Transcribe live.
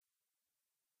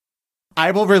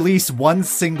I will release one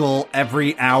single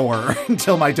every hour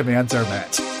until my demands are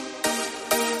met.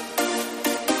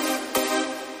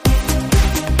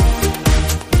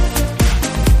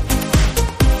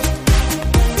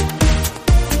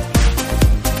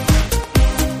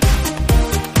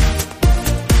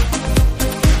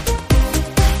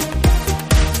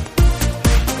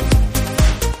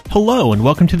 Hello and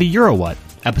welcome to the EuroWhat,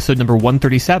 episode number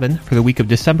 137 for the week of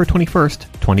December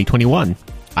 21st, 2021.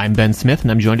 I'm Ben Smith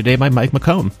and I'm joined today by Mike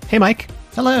McComb. Hey Mike.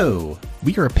 Hello.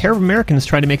 We are a pair of Americans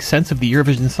trying to make sense of the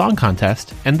Eurovision Song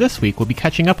Contest, and this week we'll be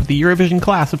catching up with the Eurovision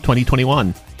class of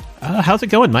 2021. How's it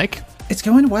going, Mike? It's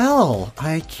going well.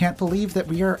 I can't believe that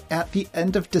we are at the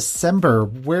end of December.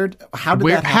 How did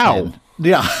that happen?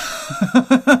 Yeah.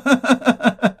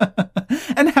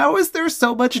 And how is there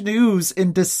so much news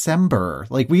in December?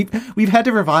 Like we've had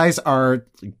to revise our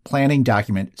planning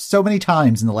document so many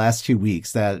times in the last 2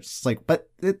 weeks that it's like,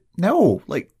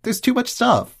 there's too much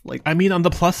stuff. Like, I mean, on the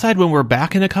plus side, when we're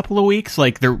back in a couple of weeks,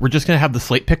 we're just going to have the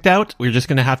slate picked out. We're just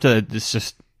going to have to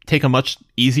just take a much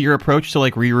easier approach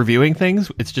to re-reviewing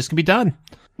things. It's just going to be done.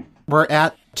 We're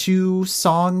at 2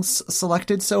 songs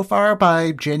selected so far.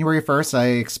 By January 1st, I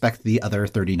expect the other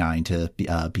 39 to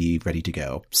be ready to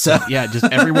go. So yeah, just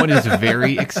everyone is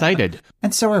very excited.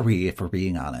 And so are we, if we're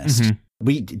being honest. Mm-hmm.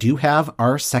 We do have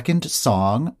our second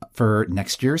song for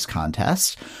next year's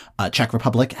contest. Czech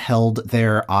Republic held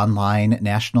their online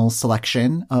national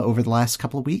selection over the last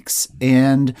couple of weeks.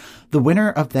 And the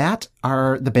winner of that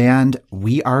are the band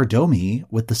We Are Domi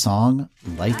with the song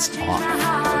Lights Off.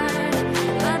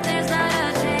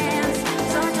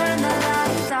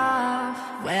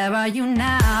 Where are you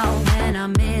now when I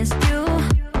missed you?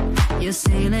 You're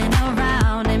sailing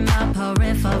around in my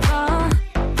peripheral.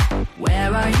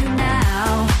 Where are you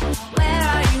now? Where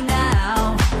are you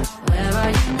now? Where are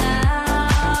you now?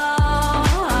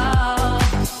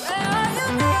 Where are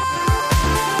you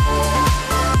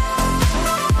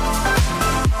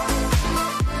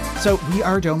now? So We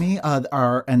Are Domi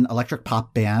are an electric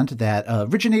pop band that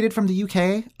originated from the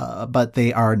UK, but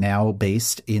they are now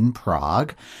based in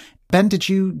Prague. Ben, did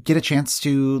you get a chance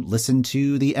to listen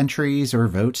to the entries or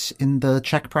vote in the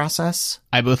Czech process?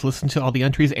 I both listened to all the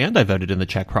entries and I voted in the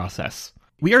Czech process.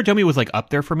 We Are Domi was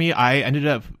up there for me. I ended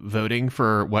up voting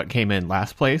for what came in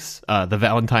last place, the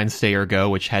Valentine's Stay or Go,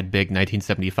 which had big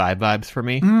 1975 vibes for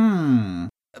me.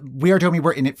 We Are Domi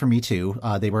were in it for me too.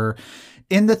 They were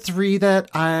in the 3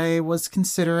 that I was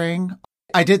considering.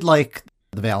 I did like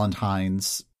the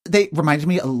Valentines. They reminded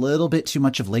me a little bit too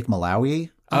much of Lake Malawi.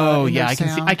 Oh, yeah, I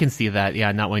can see that.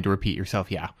 Yeah, not wanting to repeat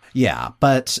yourself, yeah. Yeah,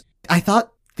 but I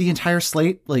thought the entire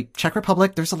slate, Czech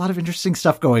Republic, there's a lot of interesting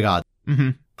stuff going on. Mm-hmm.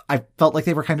 I felt like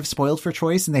they were kind of spoiled for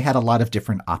choice, and they had a lot of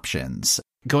different options.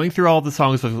 Going through all the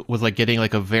songs was like getting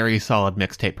a very solid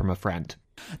mixtape from a friend.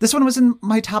 This one was in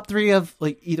my top 3 of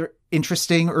either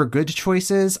interesting or good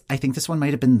choices. I think this one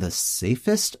might have been the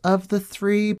safest of the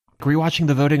 3. Rewatching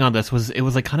the voting on this, it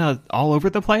was kind of all over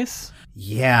the place?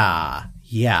 Yeah,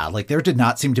 there did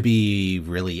not seem to be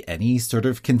really any sort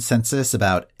of consensus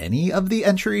about any of the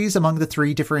entries among the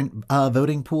 3 different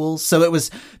voting pools. So it was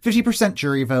 50%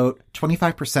 jury vote,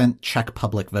 25% Czech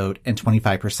public vote, and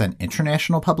 25%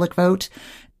 international public vote.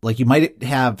 You might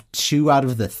have 2 out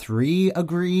of the 3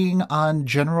 agreeing on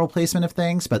general placement of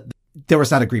things, but there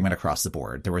was not agreement across the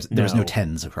board. There was no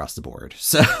 10s across the board.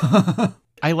 So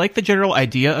I like the general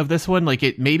idea of this one.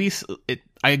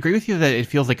 I agree with you that it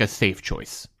feels like a safe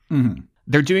choice. Mm-hmm.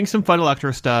 They're doing some fun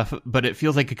electro stuff, but it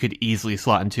feels like it could easily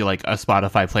slot into a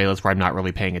Spotify playlist where I'm not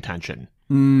really paying attention.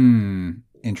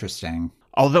 Interesting.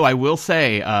 Although I will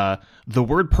say, the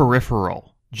word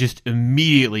peripheral just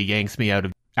immediately yanks me out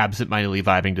of absentmindedly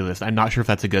vibing to this. I'm not sure if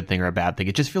that's a good thing or a bad thing.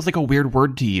 It just feels like a weird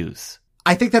word to use.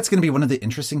 I think that's going to be one of the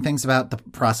interesting things about the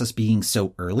process being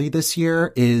so early this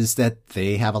year is that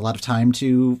they have a lot of time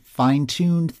to fine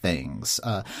tune things.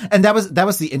 And that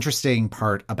was the interesting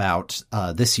part about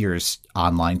this year's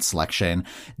online selection.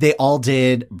 They all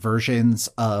did versions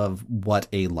of what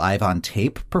a live on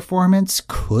tape performance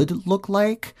could look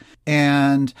like.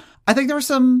 And I think there were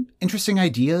some interesting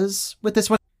ideas with this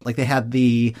one. They had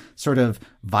the sort of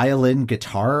violin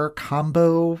guitar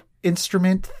combo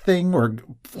instrument thing or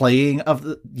playing of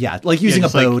the using a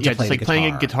bow to play the guitar.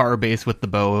 Playing a guitar bass with the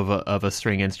bow of a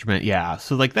string instrument. Yeah,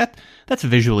 so that's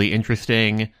visually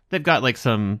interesting. They've got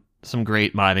some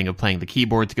great miming of playing the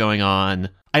keyboards going on.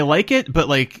 I like it, but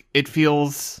it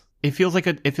feels like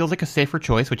a safer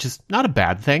choice, which is not a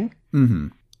bad thing. Mm-hmm.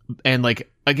 And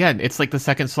again, it's the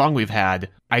second song we've had.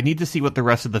 I need to see what the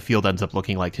rest of the field ends up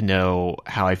looking like to know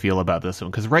how I feel about this one.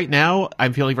 Because right now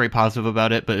I'm feeling very positive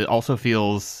about it, but it also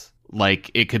feels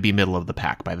like it could be middle of the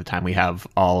pack by the time we have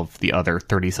all of the other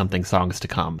 30-something songs to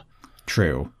come.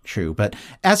 True. But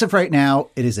as of right now,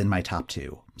 it is in my top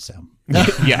 2. So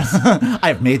yes, I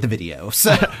have made the video.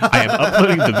 So I am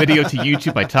uploading the video to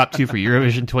YouTube, my top 2 for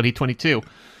Eurovision 2022.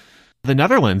 The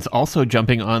Netherlands also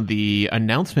jumping on the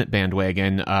announcement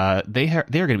bandwagon. They are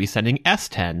going to be sending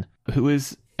S10, who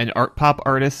is an art pop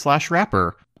artist /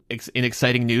 rapper. In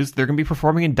exciting news, they're going to be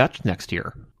performing in Dutch next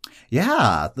year.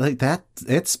 Yeah, like that.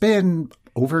 It's been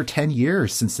over 10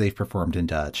 years since they've performed in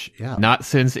Dutch. Yeah, not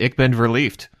since Ik Ben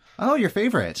Verliefd. Oh, your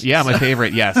favorite? Yeah, my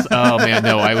favorite. Yes. Oh man,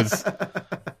 no.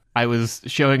 I was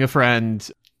showing a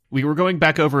friend. We were going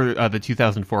back over the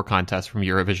 2004 contest from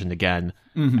Eurovision again,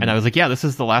 and I was like, "Yeah, this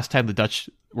is the last time the Dutch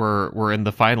were in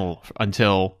the final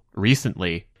until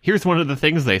recently." Here's one of the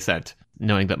things they sent.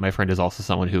 Knowing that my friend is also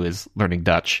someone who is learning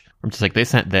Dutch, I'm just like, they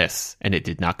sent this, and it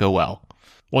did not go well.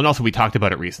 Well, and also we talked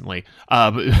about it recently,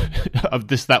 of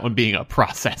that one being a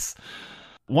process.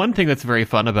 One thing that's very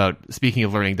fun about, speaking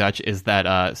of learning Dutch, is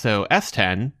that, so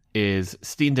S10 is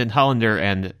Stien den Hollander,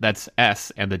 and that's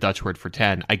S and the Dutch word for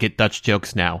 10. I get Dutch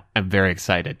jokes now. I'm very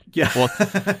excited. Yeah.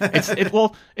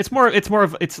 Well, it's more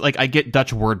of like I get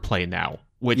Dutch wordplay now,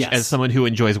 which Yes. as someone who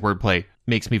enjoys wordplay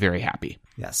makes me very happy.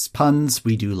 Yes, puns,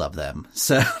 we do love them.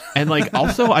 So And like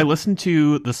also I listened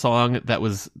to the song that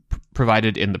was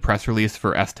provided in the press release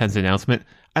for S10's announcement.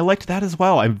 I liked that as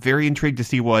well. I'm very intrigued to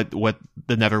see what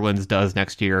the Netherlands does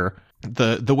next year.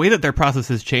 The way that their process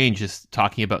has changed is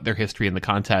talking about their history in the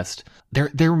contest.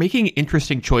 They're making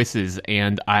interesting choices,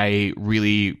 and I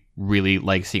really, really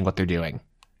like seeing what they're doing.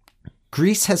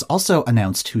 Greece has also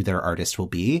announced who their artist will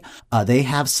be. They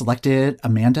have selected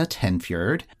Amanda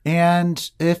Tenfjord, and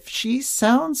if she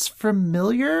sounds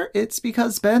familiar, it's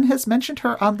because Ben has mentioned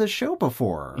her on the show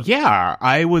before. Yeah,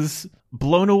 I was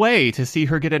blown away to see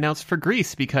her get announced for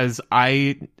Greece because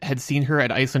I had seen her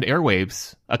at Iceland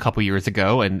Airwaves a couple years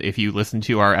ago, and if you listen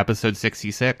to our episode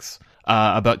 66,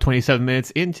 about 27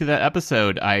 minutes into that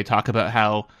episode, I talk about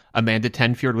how Amanda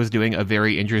Tenfjord was doing a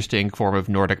very interesting form of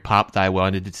Nordic pop that I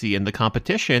wanted to see in the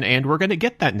competition, and we're going to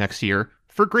get that next year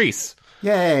for Greece.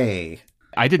 Yay!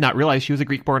 I did not realize she was a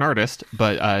Greek-born artist,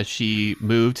 but she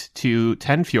moved to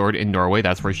Tenfjord in Norway.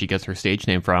 That's where she gets her stage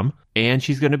name from, and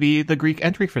she's going to be the Greek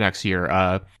entry for next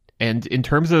year. And in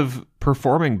terms of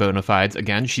performing bona fides,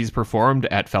 again, she's performed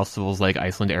at festivals like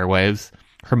Iceland Airwaves.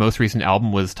 Her most recent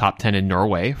album was top 10 in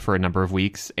Norway for a number of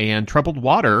weeks, and Troubled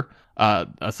Water,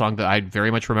 a song that I very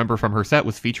much remember from her set,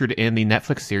 was featured in the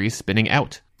Netflix series Spinning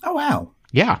Out. Oh, wow.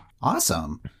 Yeah.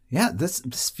 Awesome. Yeah, this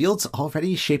field's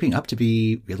already shaping up to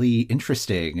be really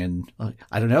interesting. And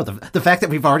I don't know, the fact that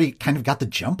we've already kind of got the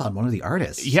jump on one of the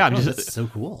artists. Yeah, that's so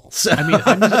cool. So. I mean,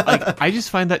 I'm just, like, I just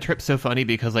find that trip so funny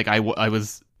because like I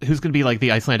was, who's going to be like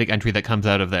the Icelandic entry that comes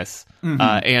out of this?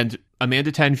 And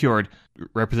Amanda Tenfjord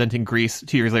representing Greece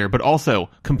 2 years later, but also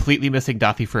completely missing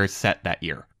Dathi Frey's set that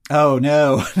year. Oh,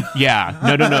 no. Yeah.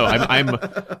 No.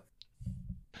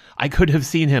 I could have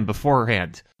seen him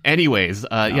beforehand. Anyways,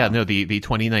 the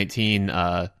 2019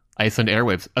 Iceland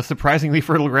Airwaves, a surprisingly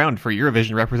fertile ground for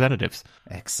Eurovision representatives.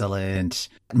 Excellent.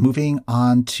 Moving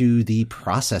on to the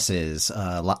processes.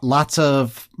 Lots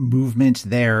of movement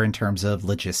there in terms of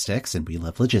logistics, and we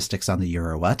love logistics on the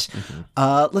Eurowhat.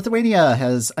 Lithuania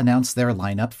has announced their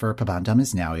lineup for Pabandom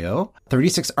is Naujo.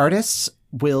 36 artists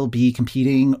will be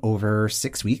competing over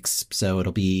 6 weeks. So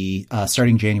it'll be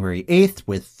starting January 8th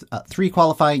with 3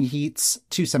 qualifying heats,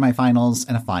 2 semifinals,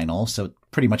 and a final. So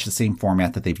pretty much the same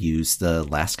format that they've used the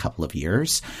last couple of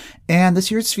years. And this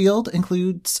year's field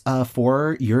includes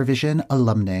 4 Eurovision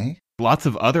alumnae. Lots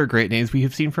of other great names we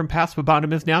have seen from past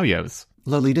Pabandom is Naujos.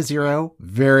 Lolita Zero,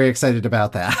 very excited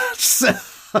about that.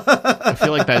 I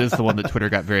feel like that is the one that Twitter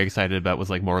got very excited about, was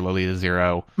like more Lolita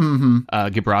Zero.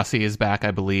 Gibrasi is back,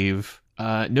 I believe.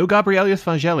 No Gabrielius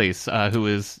Vangelis, who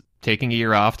is taking a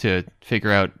year off to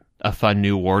figure out a fun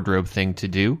new wardrobe thing to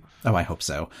do. Oh, I hope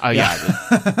so. Yeah.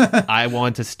 I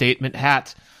want a statement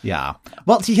hat. Yeah.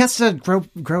 Well, he has to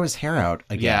grow his hair out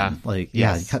again.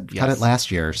 Yeah. He cut it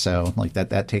last year, so like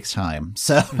that takes time.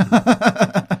 So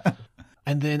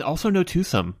And then also no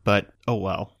Tusum, but oh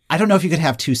well. I don't know if you could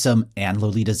have Tusum and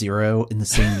Lolita Zero in the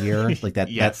same year. Like that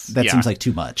that seems like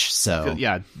too much. So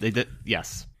yeah, they did.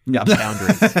 Yes. Yeah.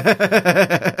 Boundaries.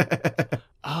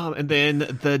 And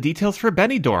then the details for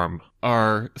Benidorm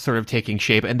are sort of taking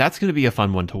shape, and that's going to be a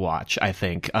fun one to watch, I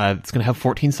think. It's going to have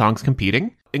 14 songs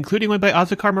competing, including one by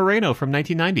Azucar Moreno from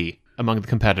 1990 among the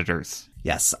competitors.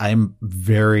 Yes, I'm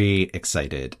very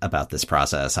excited about this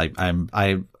process. I'm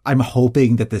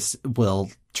hoping that this will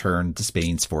turned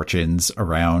Spain's fortunes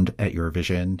around at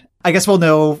Eurovision. I guess we'll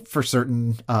know for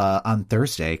certain on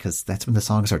Thursday, because that's when the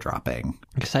songs are dropping.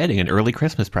 Exciting, an early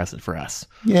Christmas present for us.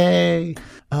 Yay!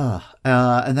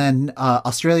 And then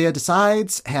Australia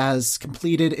Decides has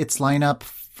completed its lineup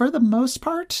for the most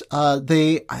part.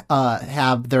 They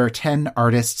have their 10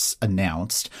 artists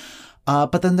announced.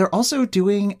 But then they're also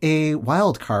doing a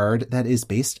wild card that is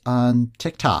based on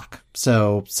TikTok.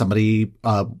 So somebody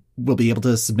will be able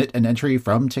to submit an entry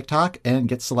from TikTok and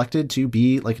get selected to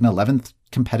be like an 11th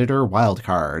competitor wild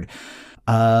card.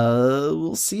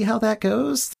 We'll see how that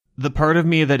goes. The part of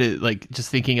me that is like just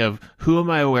thinking of who am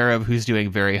I aware of who's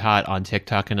doing very hot on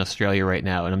TikTok in Australia right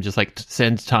now, and I'm just like,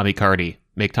 send Tommy Cardy,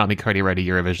 make Tommy Cardy write a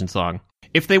Eurovision song.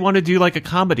 If they want to do like a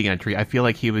comedy entry, I feel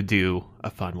like he would do a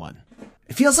fun one.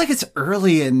 It feels like it's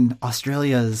early in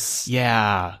Australia's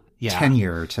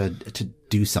tenure to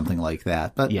do something like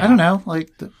that, but I don't know, like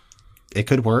it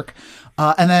could work.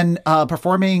 And then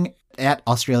performing at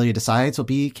Australia Decides will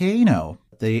be Keino.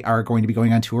 They are going to be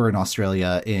going on tour in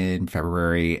Australia in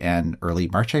February and early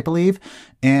March, I believe.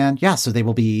 And yeah, so they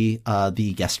will be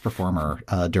the guest performer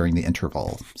during the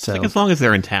interval. So like as long as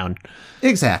they're in town.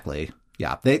 Exactly.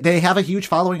 Yeah, they have a huge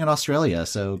following in Australia,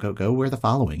 so go where the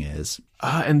following is.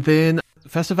 And then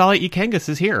Festival Ikengus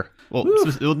is here. Well,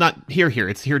 not here,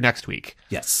 it's here next week.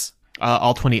 Yes.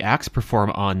 All 20 acts perform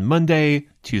on Monday.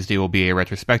 Tuesday will be a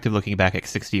retrospective looking back at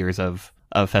 60 years of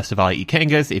Festival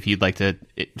Ikengus. If you'd like to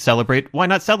celebrate, why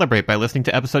not celebrate by listening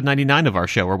to episode 99 of our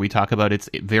show, where we talk about its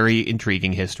very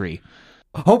intriguing history.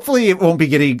 Hopefully it won't be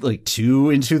getting like too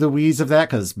into the weeds of that,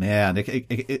 because man,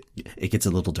 it gets a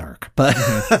little dark. But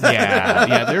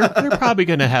yeah, they're probably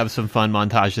going to have some fun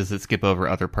montages that skip over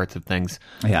other parts of things.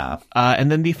 Yeah,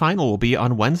 and then the final will be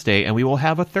on Wednesday, and we will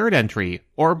have a third entry.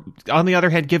 Or on the other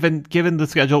hand, given the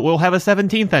schedule, we'll have a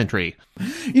 17th entry.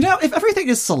 You know, if everything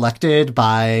is selected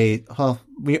by, well,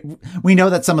 we know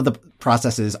that some of the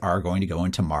processes are going to go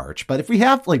into March, but if we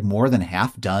have like more than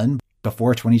half done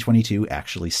before 2022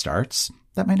 actually starts,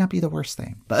 that might not be the worst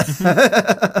thing. But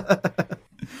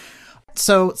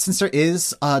so since there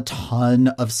is a ton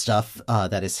of stuff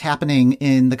that is happening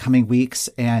in the coming weeks,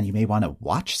 and you may want to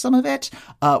watch some of it,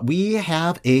 we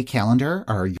have a calendar,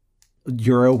 our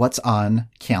Euro What's On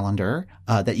calendar,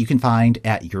 that you can find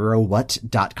at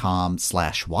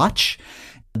eurowhat.com/watch.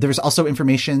 There's also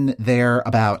information there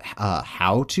about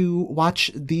how to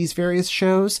watch these various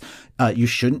shows. You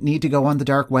shouldn't need to go on the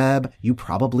dark web. You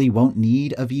probably won't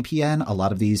need a VPN. A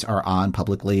lot of these are on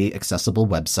publicly accessible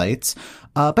websites.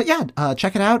 But yeah,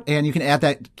 check it out. And you can add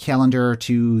that calendar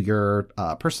to your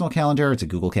personal calendar. It's a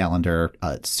Google Calendar.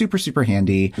 It's super, super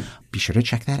handy. Be sure to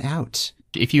check that out.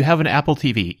 If you have an Apple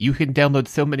TV, you can download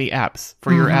so many apps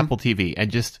for your Apple TV and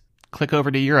just click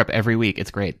over to Europe every week.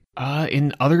 It's great.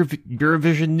 In other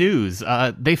Eurovision news,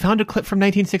 they found a clip from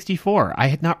 1964. I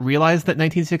had not realized that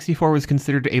 1964 was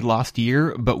considered a lost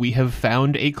year, but we have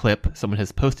found a clip. Someone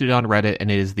has posted it on Reddit,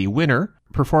 and it is the winner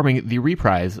performing the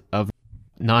reprise of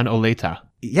Non Oleta.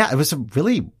 Yeah, it was a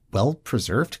really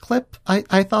well-preserved clip,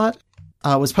 I thought.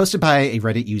 Was posted by a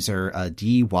Reddit user,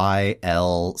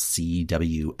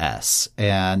 DYLCWS.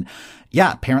 And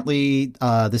yeah, apparently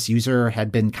this user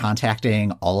had been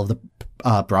contacting all of the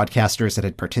broadcasters that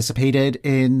had participated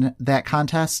in that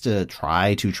contest to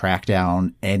try to track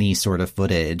down any sort of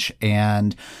footage.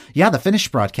 And yeah, the Finnish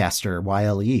broadcaster,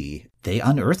 YLE, they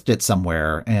unearthed it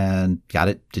somewhere and got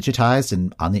it digitized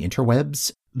and on the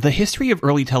interwebs. The history of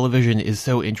early television is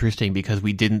so interesting because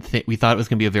we thought it was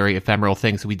going to be a very ephemeral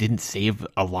thing, so we didn't save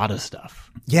a lot of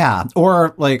stuff. Yeah,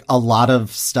 or like a lot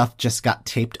of stuff just got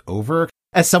taped over.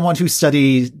 As someone who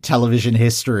studied television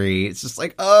history, it's just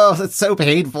like, oh, that's so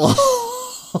painful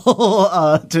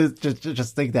to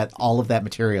just think that all of that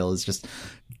material is just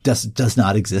does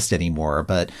not exist anymore.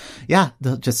 But yeah,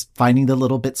 just finding the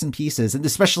little bits and pieces, and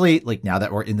especially like now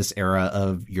that we're in this era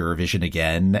of Eurovision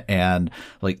again, and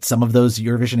like some of those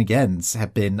Eurovision agains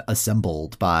have been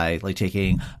assembled by like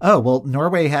taking, oh, well,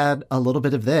 Norway had a little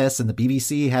bit of this and the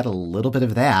BBC had a little bit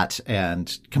of that,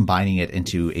 and combining it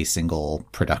into a single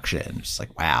production. Just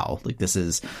like, wow, like this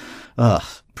is,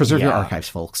 preserve your archives,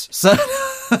 folks. So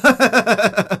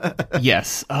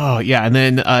yes. Oh yeah. And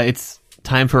then, it's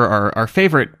time for our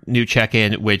favorite new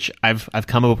check-in, which I've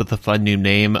come up with a fun new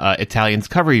name. Italians,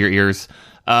 cover your ears.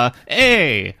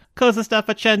 Hey, cosa sta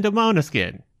facendo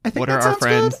Måneskin? I think what that are our sounds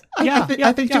friends? Good.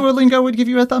 I think Duolingo would give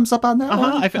you a thumbs up on that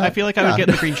one. I feel like I would get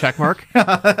the green check mark.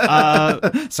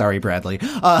 Sorry, Bradley.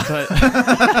 But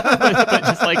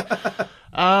just like,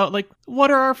 Like,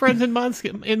 what are our friends in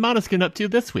Måneskin up to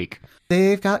this week?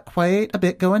 They've got quite a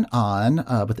bit going on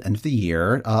with the end of the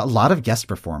year. A lot of guest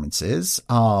performances.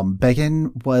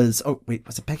 Beggin was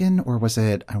it Beggin or was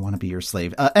it I Want to Be Your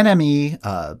Slave? NME,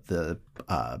 the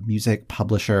music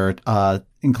publisher,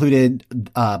 included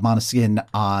Måneskin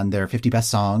on their 50 best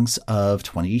songs of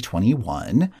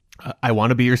 2021. I Want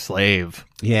to Be Your Slave.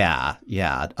 Yeah.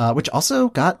 Which also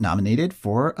got nominated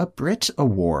for a Brit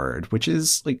Award, which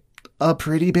is like a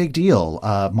pretty big deal.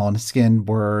 Måneskin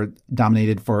were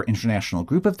nominated for International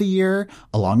Group of the Year,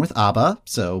 along with ABBA.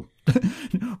 So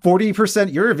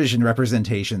 40% Eurovision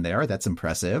representation there. That's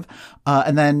impressive.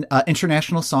 And then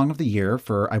International Song of the Year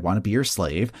for I Want to Be Your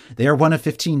Slave. They are one of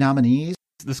 15 nominees.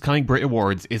 This coming Brit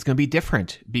Awards is going to be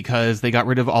different because they got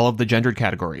rid of all of the gendered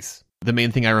categories. The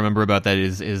main thing I remember about that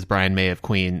is Brian May of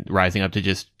Queen rising up to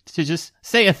just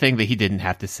say a thing that he didn't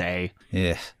have to say.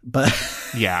 Yeah, but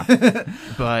yeah,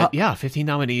 but yeah, 15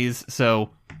 nominees,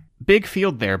 so big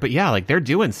field there. But yeah, like they're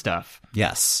doing stuff.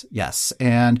 Yes,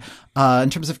 and in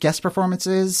terms of guest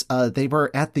performances, they were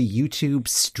at the YouTube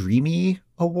Streamy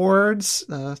Awards,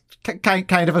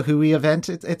 kind of a hooey event.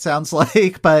 It sounds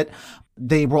like, but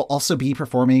they will also be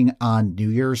performing on New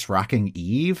Year's Rocking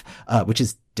Eve, which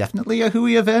is definitely a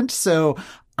hooey event. So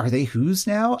are they Who's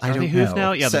now? I don't know.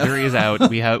 Now? Yeah, the jury is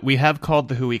out. We have called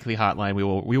the Who Weekly Hotline. We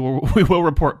will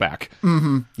report back.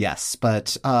 Mm-hmm. Yes,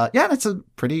 but it's a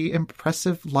pretty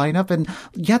impressive lineup, and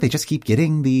yeah, they just keep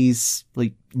getting these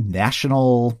like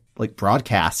national like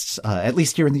broadcasts, at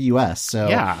least here in the U.S. So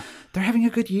yeah, they're having a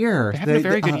good year. They're having a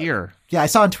very good year. Yeah, I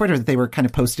saw on Twitter that they were kind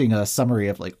of posting a summary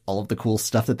of like all of the cool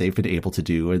stuff that they've been able to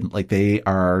do, and like they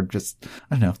are just,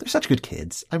 I don't know, they're such good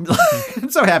kids. I'm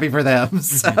so happy for them.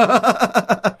 So.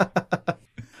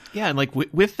 Yeah, and like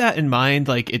with that in mind,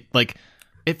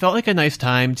 it felt like a nice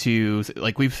time to,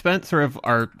 like, we've spent sort of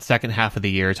our second half of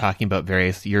the year talking about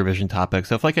various Eurovision topics,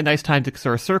 so it's like a nice time to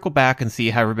sort of circle back and see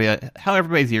how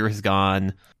everybody's year has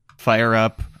gone, fire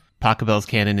up Pachelbel's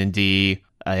Canon in D,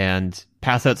 and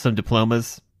pass out some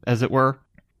diplomas, as it were.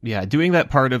 Yeah, doing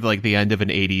that part of like the end of an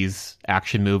 80s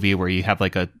action movie where you have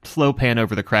like a slow pan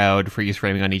over the crowd, freeze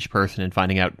framing on each person and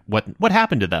finding out what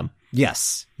happened to them.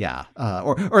 Yes, yeah.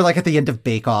 Or like at the end of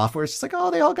Bake Off where it's just like, oh,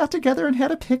 they all got together and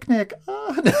had a picnic.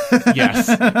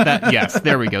 Yes,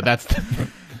 there we go. That's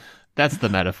the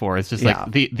metaphor. It's just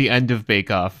like the end of Bake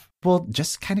Off. We'll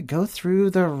just kind of go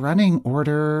through the running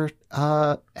order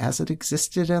as it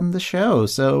existed in the show.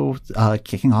 So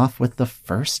kicking off with the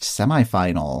first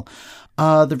semifinal.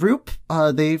 The Roop,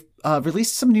 they've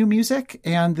released some new music,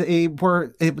 and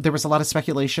there was a lot of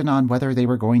speculation on whether they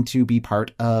were going to be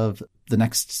part of the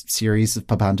next series of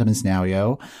Pabandom is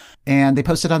Now. And they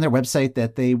posted on their website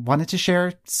that they wanted to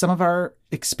share some of our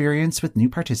experience with new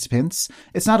participants.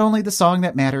 It's not only the song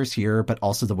that matters here, but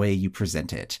also the way you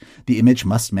present it. The image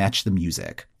must match the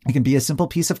music. It can be a simple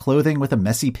piece of clothing with a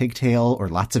messy pigtail, or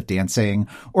lots of dancing,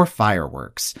 or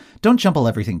fireworks. Don't jumble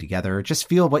everything together. Just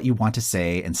feel what you want to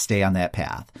say and stay on that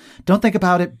path. Don't think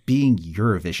about it being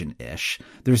Eurovision-ish.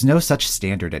 There's no such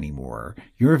standard anymore.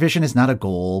 Eurovision is not a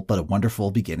goal, but a wonderful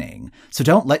beginning. So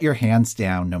don't let your hands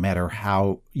down no matter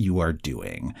how you are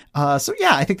doing. So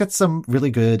yeah, I think that's some really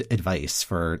good advice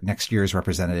for next year's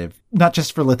representative, not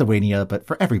just for Lithuania, but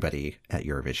for everybody at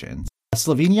Eurovision.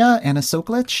 Slovenia, Anna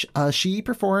Soklic, she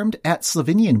performed at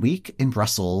Slovenian Week in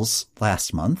Brussels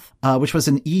last month, which was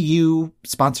an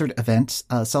EU-sponsored event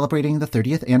celebrating the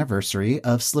 30th anniversary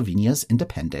of Slovenia's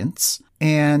independence.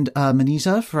 And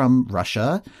Maniza from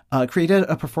Russia created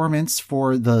a performance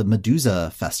for the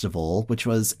Meduza Festival, which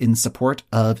was in support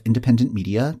of independent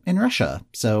media in Russia.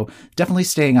 So definitely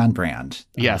staying on brand.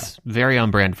 Yes, very on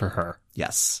brand for her.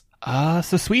 Yes.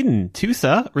 So Sweden,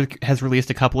 Tusa has released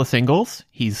a couple of singles.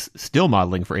 He's still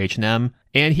modeling for H&M,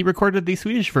 and he recorded the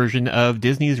Swedish version of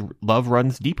Disney's Love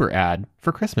Runs Deeper ad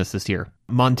for Christmas this year.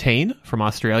 Montaigne from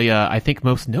Australia, I think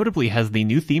most notably, has the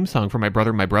new theme song for My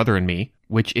Brother and Me,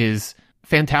 which is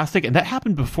fantastic. And that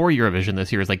happened before Eurovision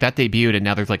this year. It's like that debuted, and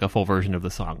now there's like a full version of the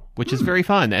song, which is very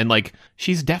fun. And like,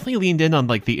 she's definitely leaned in on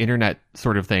like the internet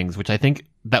sort of things, which I think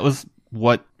that was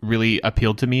what really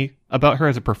appealed to me about her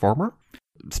as a performer.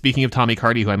 Speaking of Tommy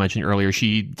Carty, who I mentioned earlier,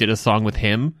 she did a song with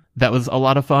him that was a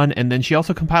lot of fun, and then she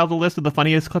also compiled a list of the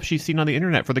funniest clips she's seen on the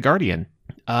internet for The Guardian.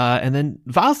 And then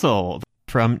Vasil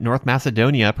from North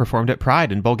Macedonia performed at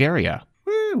Pride in Bulgaria.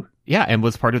 Woo! Yeah, and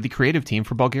was part of the creative team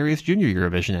for Bulgaria's junior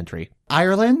Eurovision entry.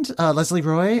 Ireland, Leslie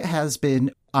Roy has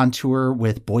been on tour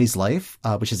with Boys Life,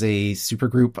 which is a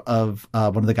supergroup of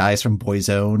one of the guys from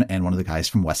Boyzone and one of the guys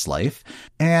from Westlife.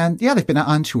 And yeah, they've been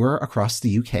on tour across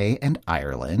the UK and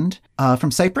Ireland.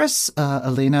 From Cyprus,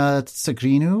 Elena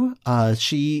Tsagrinou,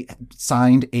 she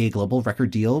signed a global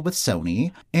record deal with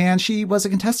Sony, and she was a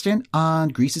contestant on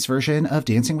Greece's version of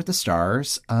Dancing with the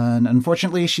Stars. And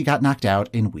unfortunately, she got knocked out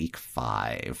in week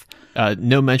 5.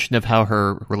 No mention of how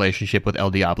her relationship with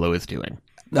El Diablo is doing.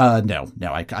 No,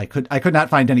 I could not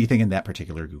find anything in that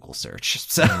particular Google search.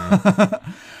 So,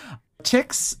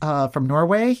 Tix, from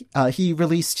Norway, he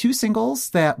released 2 singles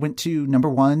that went to number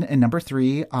 1 and number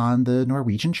 3 on the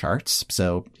Norwegian charts.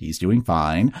 So he's doing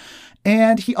fine.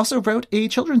 And he also wrote a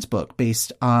children's book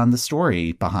based on the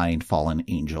story behind Fallen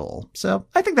Angel. So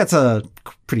I think that's a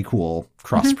pretty cool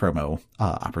cross-promo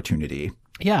opportunity.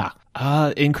 Yeah.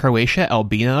 In Croatia,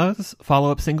 Albina's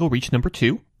follow-up single reached number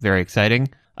 2. Very exciting.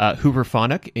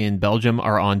 Hooverphonic in Belgium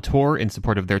are on tour in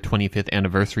support of their 25th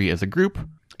anniversary as a group.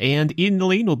 And Ian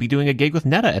Naleen will be doing a gig with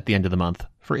Netta at the end of the month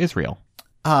for Israel.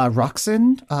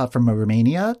 Roxanne from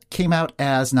Romania came out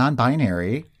as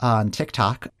non-binary on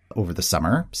TikTok over the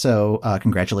summer. So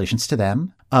congratulations to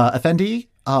them. Effendi,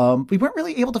 we weren't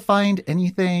really able to find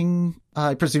anything.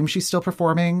 I presume she's still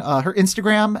performing. Her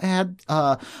Instagram had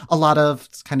a lot of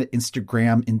kind of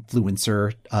Instagram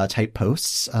influencer type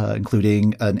posts,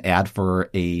 including an ad for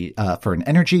an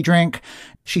energy drink.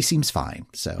 She seems fine.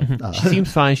 So she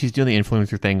seems fine. She's doing the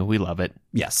influencer thing. We love it.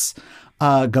 Yes.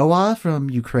 Goa from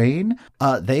Ukraine,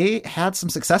 they had some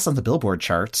success on the Billboard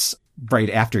charts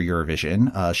right after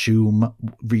Eurovision. Shum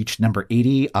reached number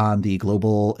 80 on the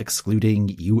global excluding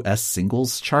US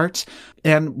singles chart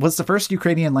and was the first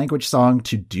Ukrainian language song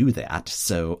to do that.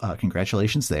 So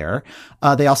congratulations there.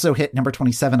 They also hit number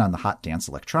 27 on the Hot Dance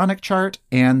Electronic chart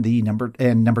and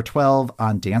number 12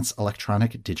 on Dance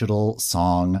Electronic Digital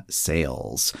Song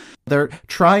Sales. They're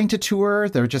trying to tour.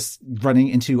 They're just running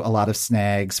into a lot of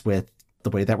snags with the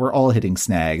way that we're all hitting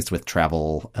snags with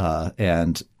travel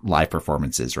and live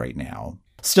performances right now.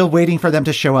 Still waiting for them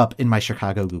to show up in my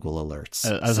Chicago Google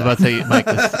alerts. I was about to say, Mike,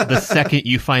 the second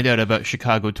you find out about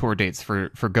Chicago tour dates for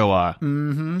Goa,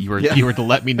 you were to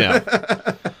let me know.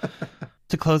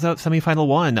 To close out semifinal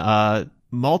 1,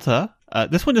 Malta.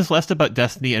 This one is less about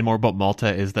Destiny and more about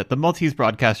Malta, is that the Maltese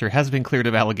broadcaster has been cleared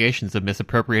of allegations of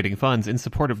misappropriating funds in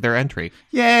support of their entry.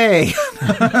 Yay!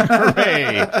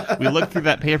 Hooray! We looked through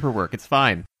that paperwork. It's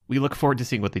fine. We look forward to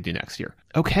seeing what they do next year.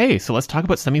 Okay, so let's talk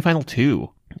about semifinal 2.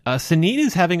 Celine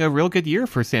is having a real good year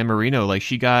for San Marino. Like,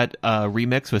 she got a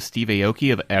remix with Steve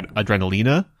Aoki of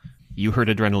Adrenalina. You heard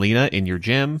Adrenalina in your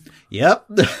gym. Yep.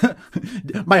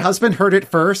 My husband heard it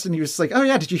first and he was like, oh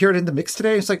yeah, did you hear it in the mix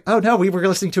today? It's like, oh no, we were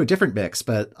listening to a different mix.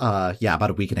 But yeah,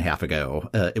 about a week and a half ago,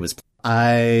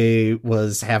 I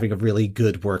was having a really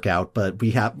good workout, but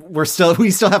we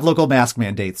still have local mask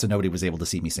mandates, so nobody was able to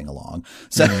see me sing along.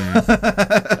 So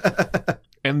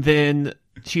And then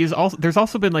there's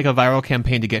also been like a viral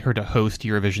campaign to get her to host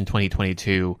Eurovision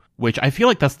 2022, which I feel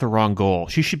like that's the wrong goal.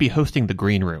 She should be hosting the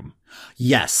green room.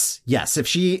 Yes. If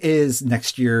she is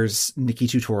next year's Nikki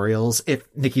Tutorials, if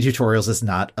Nikki Tutorials is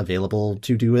not available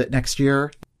to do it next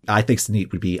year, I think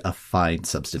Sunit would be a fine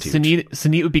substitute.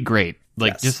 Sunit would be great.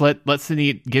 Like, yes. Just let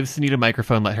Sunit, give Sunit a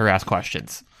microphone, let her ask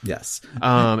questions. Yes.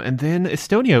 And then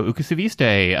Estonia,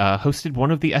 Ukasuviste, hosted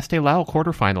one of the Estee Lauder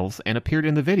quarterfinals and appeared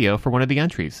in the video for one of the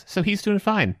entries. So he's doing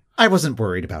fine. I wasn't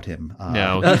worried about him.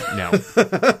 No. He's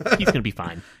going to be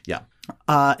fine. Yeah.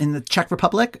 In the Czech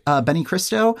Republic, Benny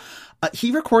Cristo,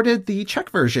 he recorded the Czech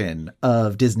version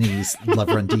of Disney's Love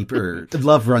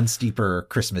Runs Deeper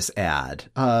Christmas ad,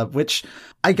 which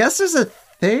I guess is a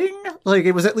thing. Like,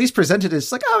 it was at least presented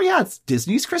as like, oh yeah, it's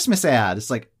Disney's Christmas ad. It's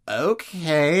like,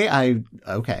 okay.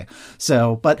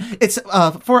 So, but it's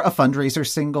for a fundraiser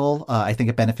single. I think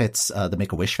it benefits the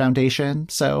Make-A-Wish Foundation.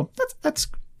 So that's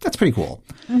pretty cool.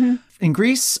 Mm-hmm. In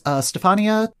Greece,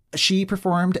 Stefania, she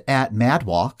performed at Mad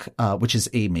Walk, which is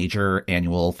a major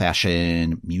annual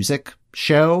fashion music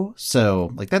show.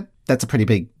 So like that's a pretty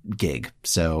big gig.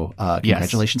 So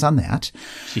congratulations on that.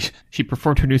 She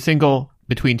performed her new single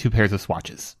Between Two Pairs of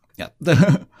Swatches. Yeah.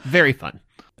 Very fun.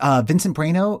 Vincent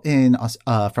Bueno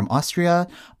from Austria.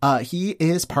 He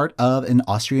is part of an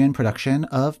Austrian production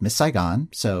of Miss Saigon.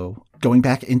 So going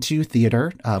back into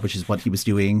theater, which is what he was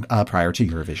doing prior to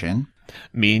Eurovision.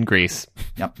 Me in Greece.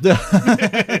 Yep. Well,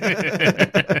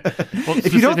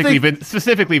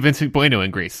 specifically Vincent Bueno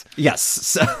in Greece.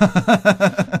 Yes.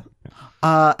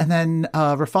 And then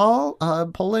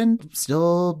Rafał, Poland,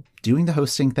 still doing the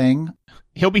hosting thing.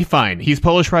 He'll be fine. He's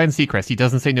Polish Ryan Seacrest. He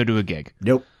doesn't say no to a gig.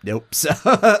 Nope.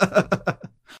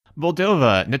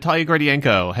 Moldova, Natalia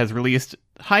Gordienko has released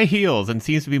High Heels and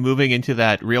seems to be moving into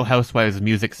that Real Housewives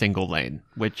music single lane,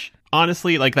 which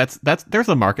honestly, like that's there's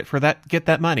a market for that. Get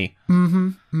that money.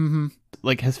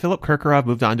 Like, has Philip Kirkorov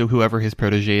moved on to whoever his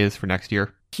protege is for next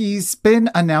year? He's been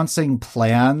announcing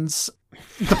plans.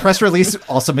 The press release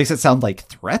also makes it sound like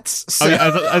threats. So. Oh,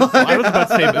 yeah, I was about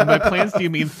to say, by plans, do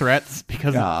you mean threats?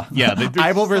 Because,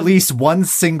 I will release one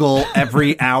single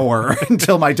every hour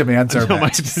until my demands are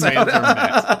met.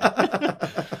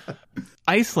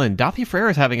 Iceland, Dathi Freyr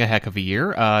is having a heck of a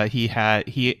year.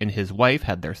 He and his wife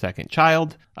had their second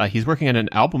child. He's working on an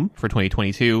album for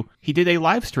 2022. He did a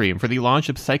live stream for the launch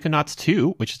of Psychonauts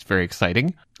 2, which is very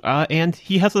exciting. And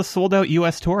he has a sold-out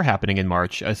U.S. tour happening in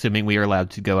March, assuming we are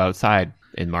allowed to go outside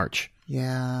in March.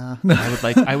 Yeah.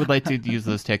 I would like to use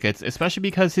those tickets, especially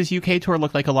because his UK tour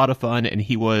looked like a lot of fun, and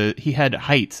he had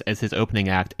Heights as his opening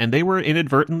act, and they were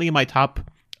inadvertently my top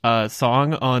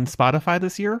song on Spotify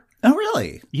this year. Oh,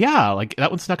 really? Yeah, like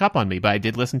that one snuck up on me, but I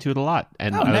did listen to it a lot,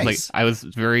 and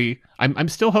I'm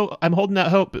still I'm holding that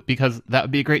hope because that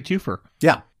would be a great twofer.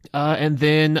 Yeah. And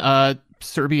then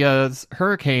Serbia's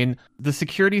hurricane. The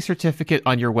security certificate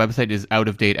on your website is out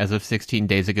of date as of 16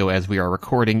 days ago as we are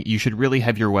recording. You should really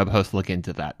have your web host look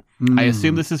into that. I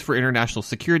assume this is for international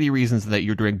security reasons, that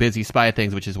you're doing busy spy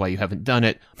things, which is why you haven't done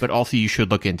it, but also you should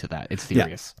look into that. It's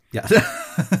serious. Yeah.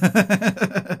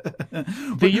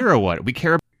 The Euro what? We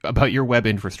care about your web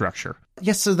infrastructure.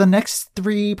 Yes, so the next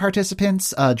three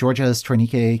participants, Georgia's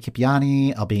Tornike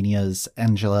Kipiani, Albania's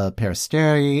Angela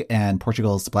Peristeri, and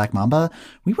Portugal's Black Mamba,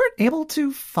 we weren't able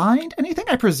to find anything.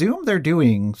 I presume they're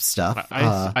doing stuff.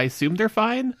 I assume they're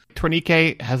fine.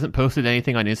 Tornike hasn't posted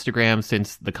anything on Instagram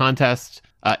since the contest.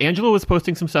 Angela was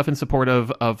posting some stuff in support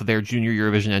of their junior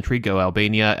Eurovision entry, Go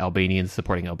Albania, Albanians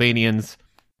supporting Albanians.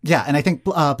 Yeah, and I think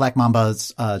Black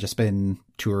Mamba's just been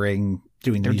touring,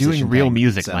 doing They're doing real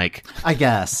music, so, Mike. I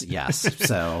guess, yes.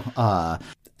 So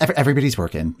everybody's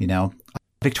working, you know.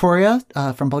 Victoria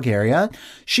from Bulgaria,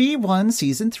 she won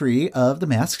season 3 of The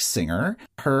Masked Singer.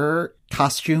 Her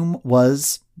costume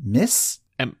was Miss.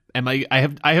 I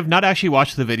have not actually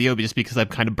watched the video just because I'm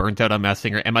kind of burnt out on Masked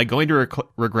Singer. Am I going to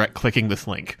regret clicking this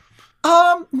link?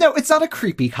 No, it's not a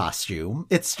creepy costume.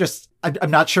 It's just,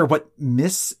 I'm not sure what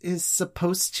Miss is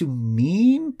supposed to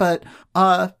mean, but,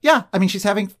 yeah, I mean, she's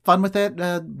having fun with it.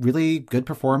 Really good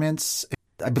performance.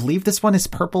 I believe this one is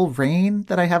Purple Rain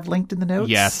that I have linked in the notes.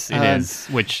 Yes, it is.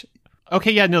 Which,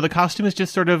 okay, yeah, no, the costume is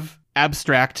just sort of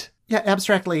abstract. Yeah,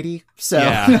 abstract lady. So,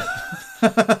 yeah.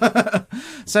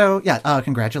 So, yeah,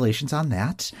 congratulations on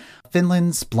that.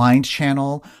 Finland's Blind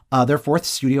Channel, their 4th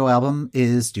studio album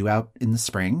is due out in the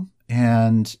spring.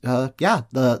 And,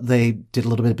 they did a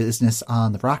little bit of business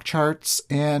on the rock charts,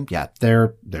 and yeah,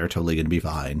 they're totally going to be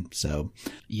fine. So,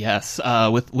 yes,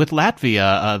 with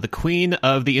Latvia, the queen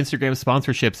of the Instagram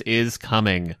sponsorships is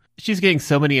coming. She's getting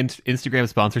so many Instagram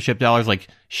sponsorship dollars. Like,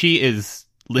 she is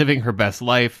living her best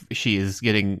life. She is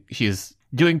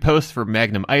doing posts for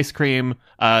Magnum ice cream,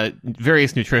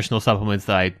 various nutritional supplements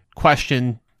that I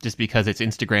question just because it's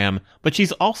Instagram. But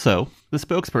she's also the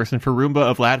spokesperson for Roomba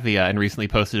of Latvia and recently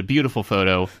posted a beautiful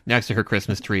photo next to her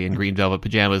Christmas tree in green velvet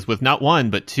pajamas with not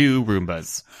one, but 2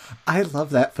 Roombas. I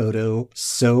love that photo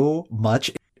so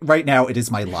much. Right now, it is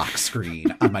my lock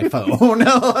screen on my phone.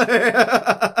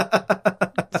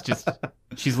 It's just,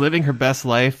 she's living her best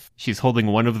life. She's holding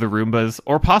one of the Roombas,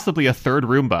 or possibly a third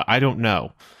Roomba. I don't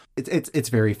know. It's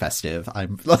very festive.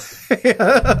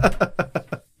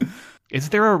 Is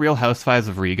there a Real Housewives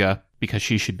of Riga? Because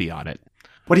she should be on it.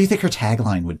 What do you think her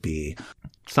tagline would be?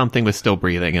 Something with still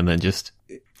breathing, and then just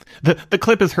the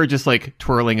clip is her just like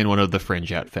twirling in one of the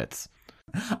fringe outfits.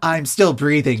 I'm still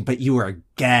breathing, but you are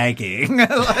gagging.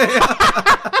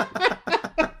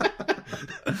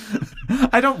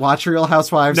 I don't watch Real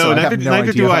Housewives. No, so neither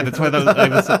do I. That's why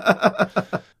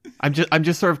I'm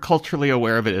just sort of culturally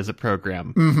aware of it as a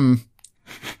program. Mm-hmm.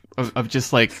 Of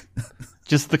just like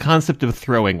the concept of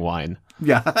throwing wine.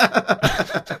 Yeah.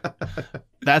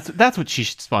 That's what she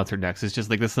should sponsor next. Is just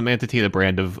like the Samantha Tina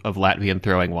brand of Latvian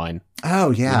throwing wine.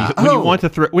 Oh yeah. When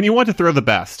you want to throw the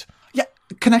best. Yeah.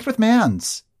 Connect with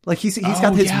Mans. Like he's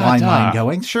got his wine line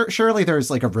going. Surely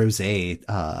there's like a rosé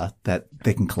that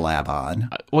they can collab on.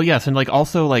 Well, yes, and like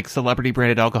also like celebrity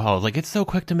branded alcohol. Like it's so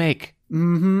quick to make.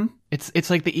 Mm-hmm. It's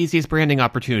like the easiest branding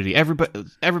opportunity.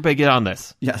 Everybody get on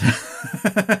this. Yeah.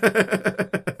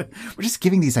 We're just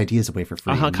giving these ideas away for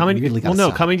free. Coming to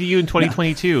you in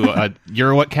 2022.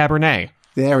 You're what Cabernet.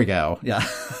 There we go. Yeah.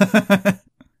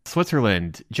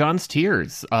 Switzerland. John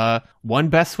Stiers won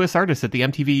Best Swiss Artist at the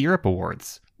MTV Europe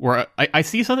Awards. where I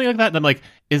see something like that and I'm like,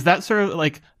 is that sort of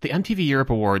like the MTV Europe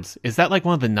Awards? Is that like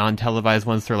one of the non-televised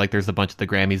ones where like there's a bunch of the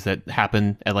Grammys that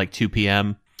happen at like 2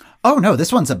 p.m.? Oh, no,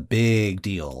 this one's a big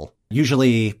deal.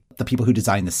 Usually the people who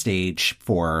design the stage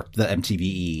for the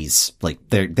MTVs, like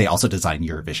they also design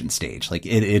Eurovision stage. Like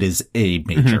it is a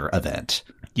major event.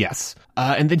 Yes.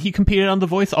 And then he competed on The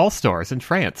Voice All-Stars in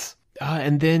France.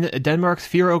 And then Denmark's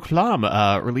Fire og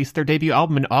Flamme released their debut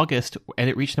album in August,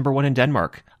 and it reached number 1 in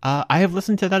Denmark. I have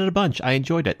listened to that a bunch. I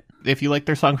enjoyed it. If you like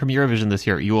their song from Eurovision this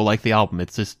year, you will like the album.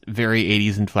 It's just very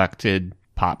 80s inflected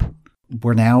pop.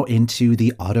 We're now into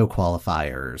the auto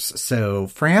qualifiers. So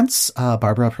France,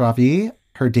 Barbara Pravi,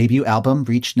 her debut album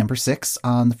reached number 6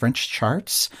 on the French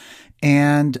charts.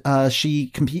 And she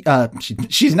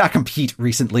did not compete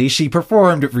recently. She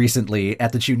performed recently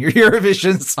at the Junior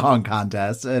Eurovision Song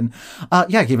Contest, and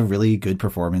gave a really good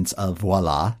performance of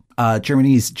Voila.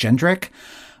 Germany's Jendrik,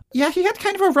 he had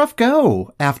kind of a rough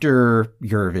go after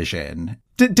Eurovision.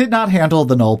 Did not handle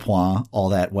the null point all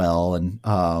that well, and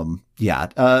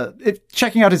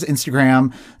checking out his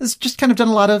Instagram, has just kind of done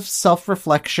a lot of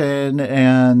self-reflection,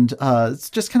 and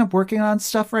it's just kind of working on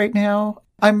stuff right now.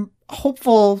 I'm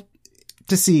hopeful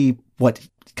to see what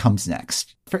comes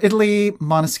next. For Italy,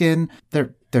 Måneskin,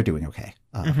 they're doing okay.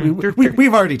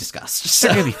 We've already discussed. So.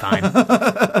 They're really fine.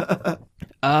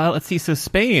 Let's see. So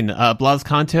Spain, Blas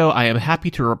Canto, I am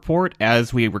happy to report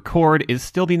as we record, is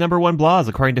still the number 1 Blas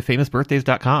according to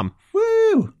famousbirthdays.com.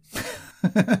 Woo!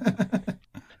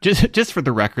 Just for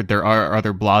the record, there are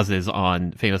other Blases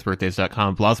on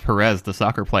famousbirthdays.com. Blas Perez, the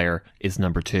soccer player, is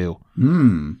number 2.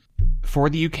 For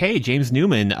the UK, James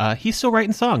Newman, he's still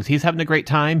writing songs. He's having a great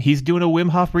time. He's doing a Wim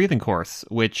Hof breathing course,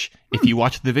 which, if you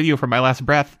watch the video for My Last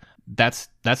Breath, that's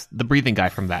the breathing guy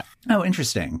from that. Oh,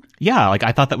 interesting. Yeah, like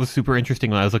I thought that was super interesting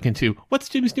when I was looking into what's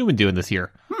James Newman doing this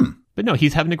year. But no,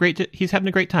 he's having a great time.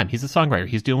 He's a songwriter.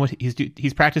 He's doing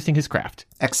he's practicing his craft.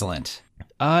 Excellent.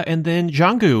 And then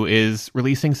Django is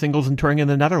releasing singles and touring in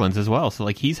the Netherlands as well. So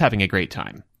like he's having a great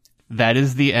time. That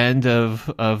is the end of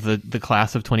the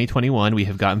class of 2021. We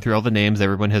have gotten through all the names.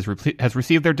 Everyone has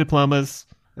received their diplomas.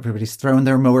 Everybody's throwing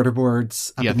their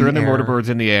mortarboards up in throwing the their air. mortarboards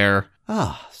in the air.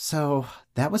 So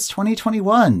that was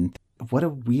 2021. What a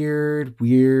weird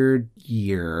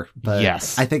year. But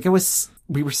yes. I think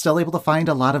we were still able to find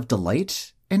a lot of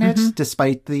delight in it,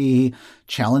 despite the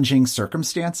challenging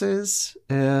circumstances.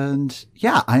 And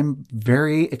I'm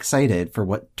very excited for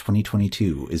what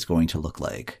 2022 is going to look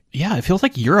like. Yeah, it feels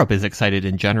like Europe is excited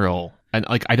in general. And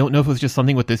like, I don't know if it was just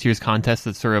something with this year's contest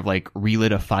that sort of like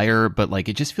relit a fire, but like,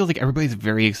 it just feels like everybody's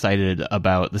very excited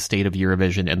about the state of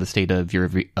Eurovision and the state of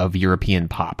European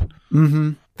pop.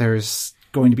 There's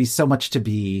going to be so much to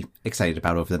be excited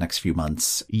about over the next few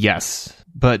months. Yes.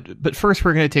 But first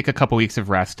we're going to take a couple weeks of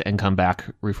rest and come back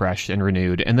refreshed and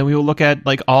renewed. And then we will look at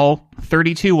like all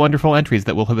 32 wonderful entries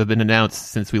that will have been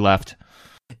announced since we left.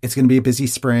 It's going to be a busy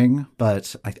spring,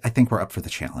 but I think we're up for the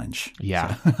challenge.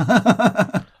 Yeah.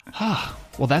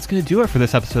 Well, that's going to do it for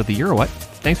this episode of The Euro What.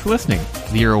 Thanks for listening.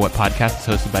 The Euro What podcast is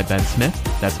hosted by Ben Smith,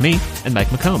 that's me, and Mike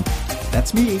McComb.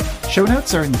 That's me. Show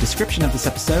notes are in the description of this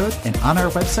episode and on our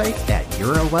website at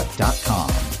eurowhat.com.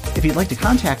 If you'd like to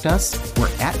contact us, we're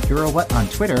at Eurowhat on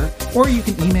Twitter, or you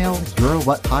can email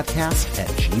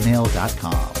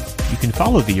eurowhatpodcast@gmail.com. You can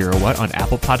follow The Euro What on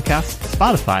Apple Podcasts,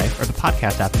 Spotify, or the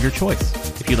podcast app of your choice.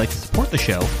 If you'd like to support the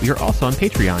show, we are also on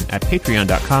Patreon at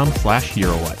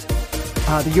patreon.com/Eurowhat.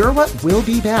 The Eurowhat will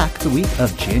be back the week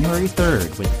of January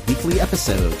 3rd with weekly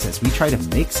episodes as we try to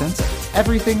make sense of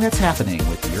everything that's happening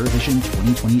with Eurovision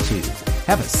 2022.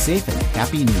 Have a safe and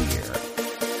happy New Year.